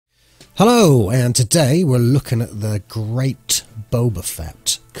Hello, and today we're looking at the Great Boba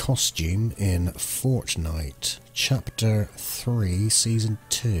Fett costume in Fortnite Chapter 3 Season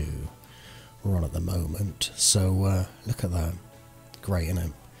 2. We're on at the moment, so look at that. Great, isn't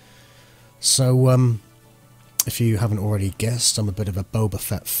it? So, if you haven't already guessed, I'm a bit of a Boba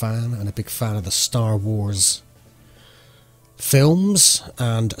Fett fan and a big fan of the Star Wars films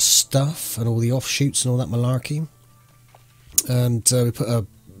and stuff and all the offshoots and all that malarkey. And we put a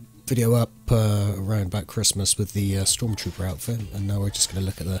video up around about Christmas with the Stormtrooper outfit, and now we're just going to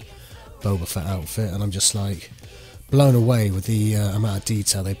look at the Boba Fett outfit, and I'm just like blown away with the amount of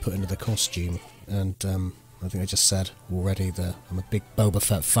detail they put into the costume. And I think I just said already that I'm a big Boba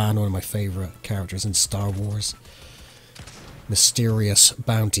Fett fan, one of my favourite characters in Star Wars. Mysterious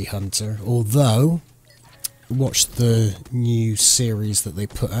bounty hunter, although watched the new series that they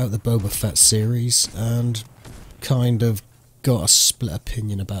put out, the Boba Fett series, and kind of got a split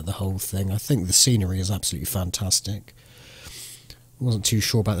opinion about the whole thing. I think the scenery is absolutely fantastic. Wasn't too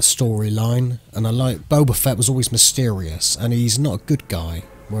sure about the storyline, and I like Boba Fett was always mysterious, and he's not a good guy,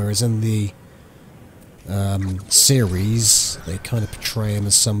 whereas in the series they kind of portray him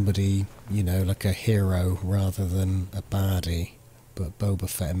as somebody, you know, like a hero rather than a baddie. But Boba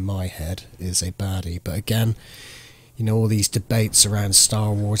Fett in my head is a baddie. But again, you know, all these debates around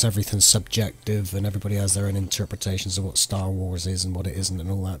Star Wars, everything's subjective and everybody has their own interpretations of what Star Wars is and what it isn't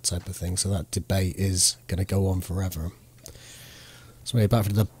and all that type of thing. So that debate is going to go on forever. So anyway,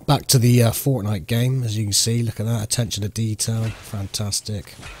 back to the Fortnite game. As you can see, look at that, attention to detail,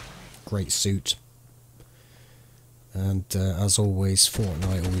 fantastic, great suit. And as always,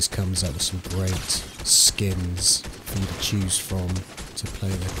 Fortnite always comes out with some great skins for you to choose from to play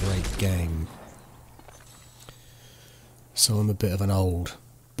the great game. So I'm a bit of an old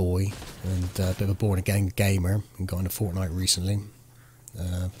boy and a bit of a born-again gamer, and got into Fortnite recently.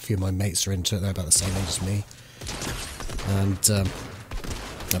 A few of my mates are into it, they're about the same age as me. And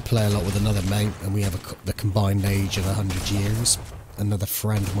I play a lot with another mate, and we have the combined age of 100 years. Another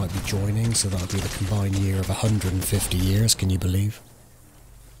friend might be joining, so that'll be the combined year of 150 years, can you believe?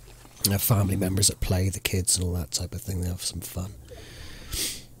 I have family members that play, the kids and all that type of thing, they have some fun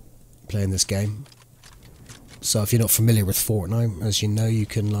playing this game. So if you're not familiar with Fortnite, as you know, you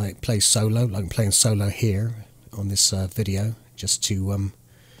can like play solo, like I'm playing solo here on this video, just to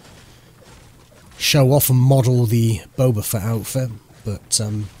show off and model the Boba Fett outfit. But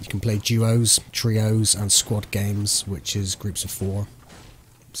you can play duos, trios and squad games, which is groups of 4.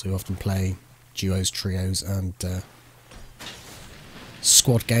 So you often play duos, trios and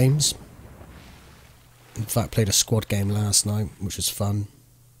squad games. In fact, played a squad game last night, which was fun,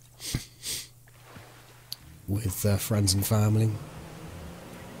 with friends and family.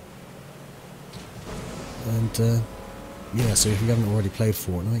 And yeah, so if you haven't already played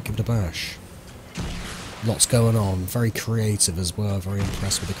Fortnite, give it a bash. Lots going on, very creative as well, very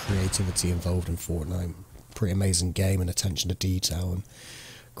impressed with the creativity involved in Fortnite. Pretty amazing game and attention to detail, and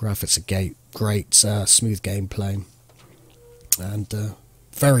graphics are great, smooth gameplay, and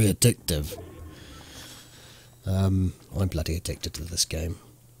very addictive. I'm bloody addicted to this game.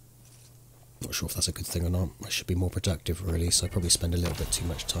 Not sure if that's a good thing or not. I should be more productive really, so I probably spend a little bit too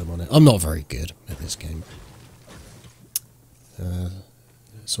much time on it. I'm not very good at this game.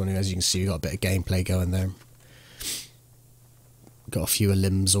 So anyway, as you can see, we've got a bit of gameplay going there. Got a few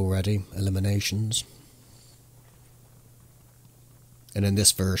limbs already, eliminations. And in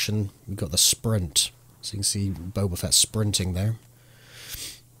this version, we've got the sprint. So you can see Boba Fett sprinting there.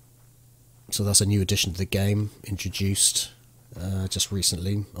 So that's a new addition to the game, introduced just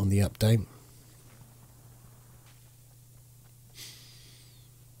recently on the update.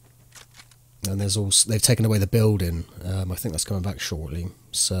 And there's also, they've taken away the building. I think that's coming back shortly.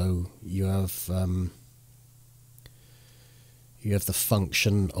 So you have the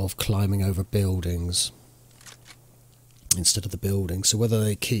function of climbing over buildings instead of the building. So whether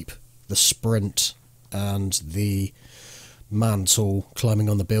they keep the sprint and the mantle climbing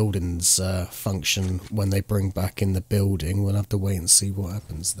on the buildings function when they bring back in the building, we'll have to wait and see what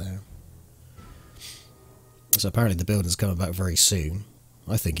happens there. So apparently the building's coming back very soon.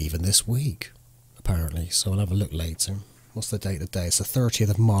 I think even this week, apparently, so I'll have a look later. What's the date today? It's the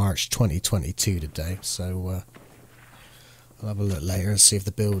 30th of March 2022 today, so I'll have a look later and see if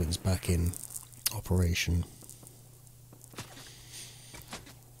the building's back in operation.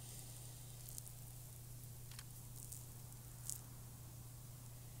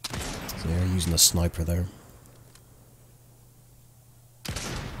 So they're using a sniper there.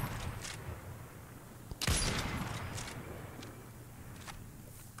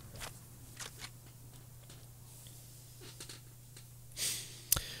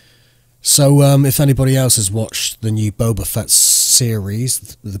 So, if anybody else has watched the new Boba Fett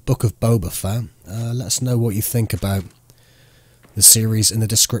series, the Book of Boba Fett, let us know what you think about the series in the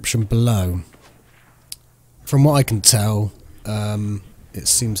description below. From what I can tell, it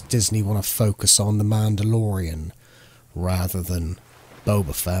seems Disney want to focus on the Mandalorian rather than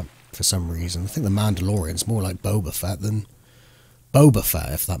Boba Fett for some reason. I think the Mandalorian's more like Boba Fett than Boba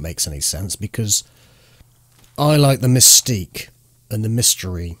Fett, if that makes any sense, because I like the mystique and the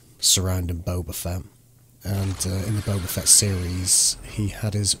mystery surrounding Boba Fett. And in the Boba Fett series, he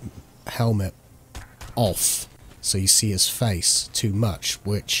had his helmet off, so you see his face too much,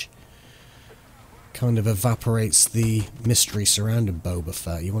 which kind of evaporates the mystery surrounding Boba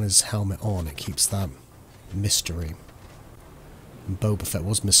Fett. You want his helmet on, it keeps that mystery. And Boba Fett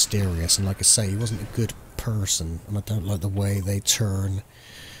was mysterious, and like I say, he wasn't a good person, and I don't like the way they turn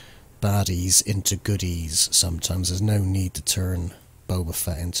baddies into goodies sometimes. There's no need to turn Boba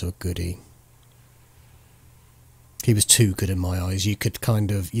Fett into a goodie. He was too good in my eyes. You could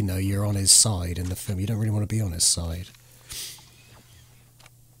kind of, you know, you're on his side in the film. You don't really want to be on his side.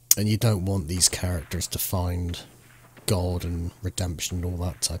 And you don't want these characters to find God and redemption and all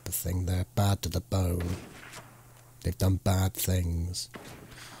that type of thing. They're bad to the bone. They've done bad things.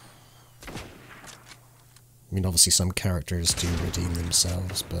 I mean, obviously some characters do redeem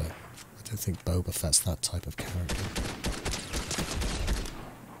themselves, but I don't think Boba Fett's that type of character.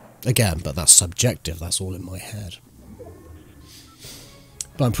 Again, but that's subjective, that's all in my head.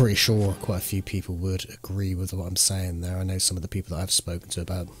 But I'm pretty sure quite a few people would agree with what I'm saying there. I know some of the people that I've spoken to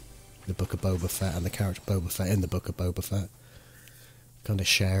about the Book of Boba Fett and the character Boba Fett in the Book of Boba Fett kind of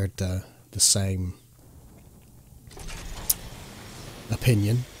shared the same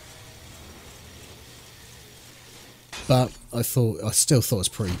opinion. But I still thought it was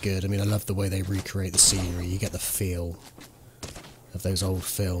pretty good. I mean, I love the way they recreate the scenery. You get the feel of those old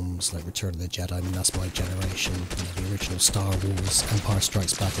films like Return of the Jedi. I mean, that's my generation. You know, the original Star Wars, Empire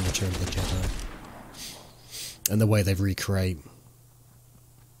Strikes Back and Return of the Jedi. And the way they recreate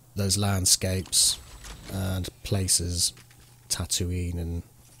those landscapes and places, Tatooine and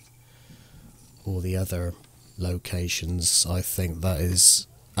all the other locations, I think that is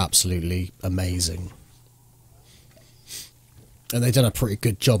absolutely amazing. And they've done a pretty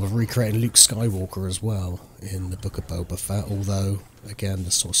good job of recreating Luke Skywalker as well in the Book of Boba Fett, although, again,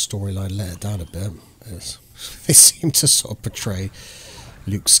 the sort of storyline let it down a bit. They seem to sort of portray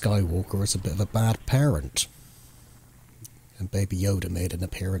Luke Skywalker as a bit of a bad parent. And Baby Yoda made an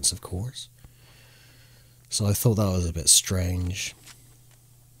appearance, of course. So I thought that was a bit strange.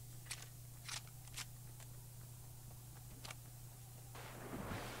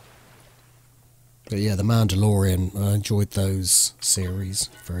 But yeah, The Mandalorian, I enjoyed those series,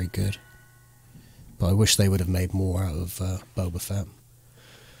 very good. But I wish they would have made more out of Boba Fett.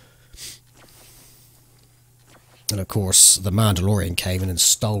 And of course, The Mandalorian came in and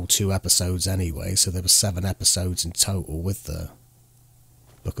stole 2 episodes anyway, so there were 7 episodes in total with the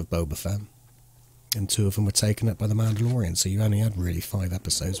Book of Boba Fett. And 2 of them were taken up by The Mandalorian, so you only had really 5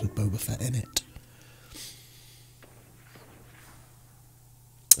 episodes with Boba Fett in it.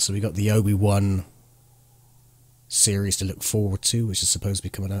 So we got the Obi-Wan series to look forward to, which is supposed to be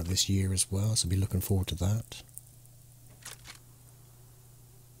coming out this year as well, so I'll be looking forward to that.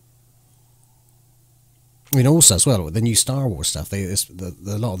 I mean, also as well, with the new Star Wars stuff, a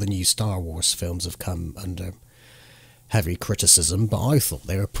lot of the new Star Wars films have come under heavy criticism, but I thought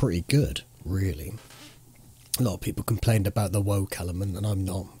they were pretty good, really. A lot of people complained about the woke element, and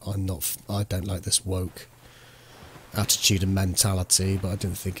I don't like this woke attitude and mentality, but I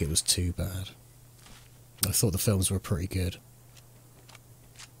didn't think it was too bad. I thought the films were pretty good.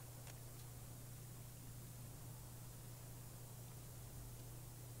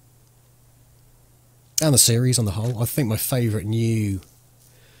 And the series on the whole. I think my favourite new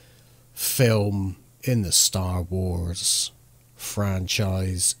film in the Star Wars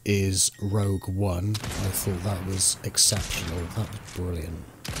franchise is Rogue One. I thought that was exceptional. That was brilliant.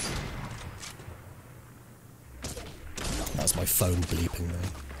 That's my phone bleeping there.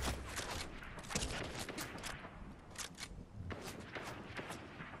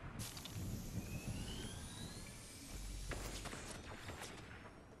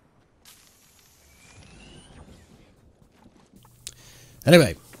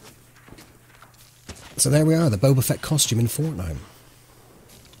 Anyway, so there we are, the Boba Fett costume in Fortnite.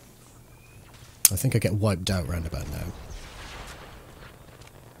 I think I get wiped out round about now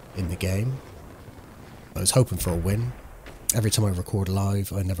in the game. I was hoping for a win. Every time I record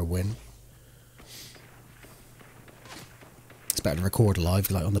live, I never win. It's better to record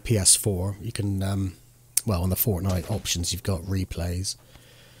live, like on the PS4. You can, well, on the Fortnite options, you've got replays.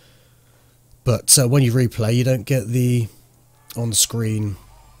 But when you replay, you don't get the on-screen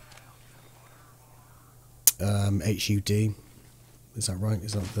HUD. Is that right?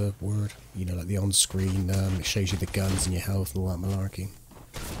 Is that the word? You know, like the on-screen, it shows you the guns and your health and all that malarkey.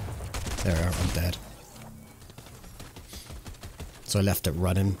 There we are, I'm dead. So I left it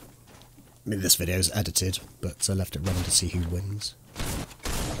running. I mean, this video is edited, but I left it running to see who wins.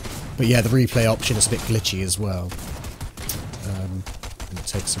 But yeah, the replay option is a bit glitchy as well. And it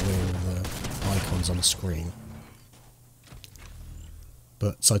takes away all the icons on the screen.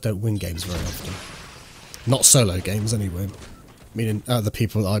 But so I don't win games very often. Not solo games anyway. Meaning out of the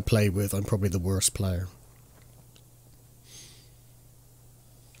people that I play with, I'm probably the worst player.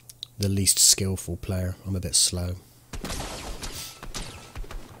 The least skillful player. I'm a bit slow.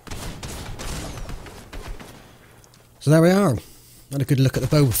 So there we are. Had a good look at the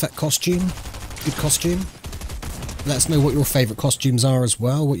Boba Fett costume. Good costume. Let us know what your favourite costumes are as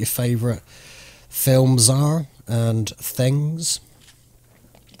well, what your favourite films are and things,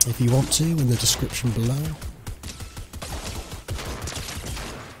 if you want to, in the description below.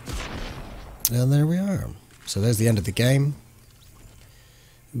 And there we are. So there's the end of the game.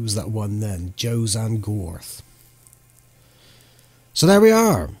 Who was that one then? Jozan Gorth. So there we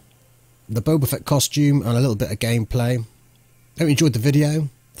are. The Boba Fett costume and a little bit of gameplay. Hope you enjoyed the video.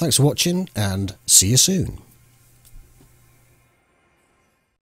 Thanks for watching and see you soon.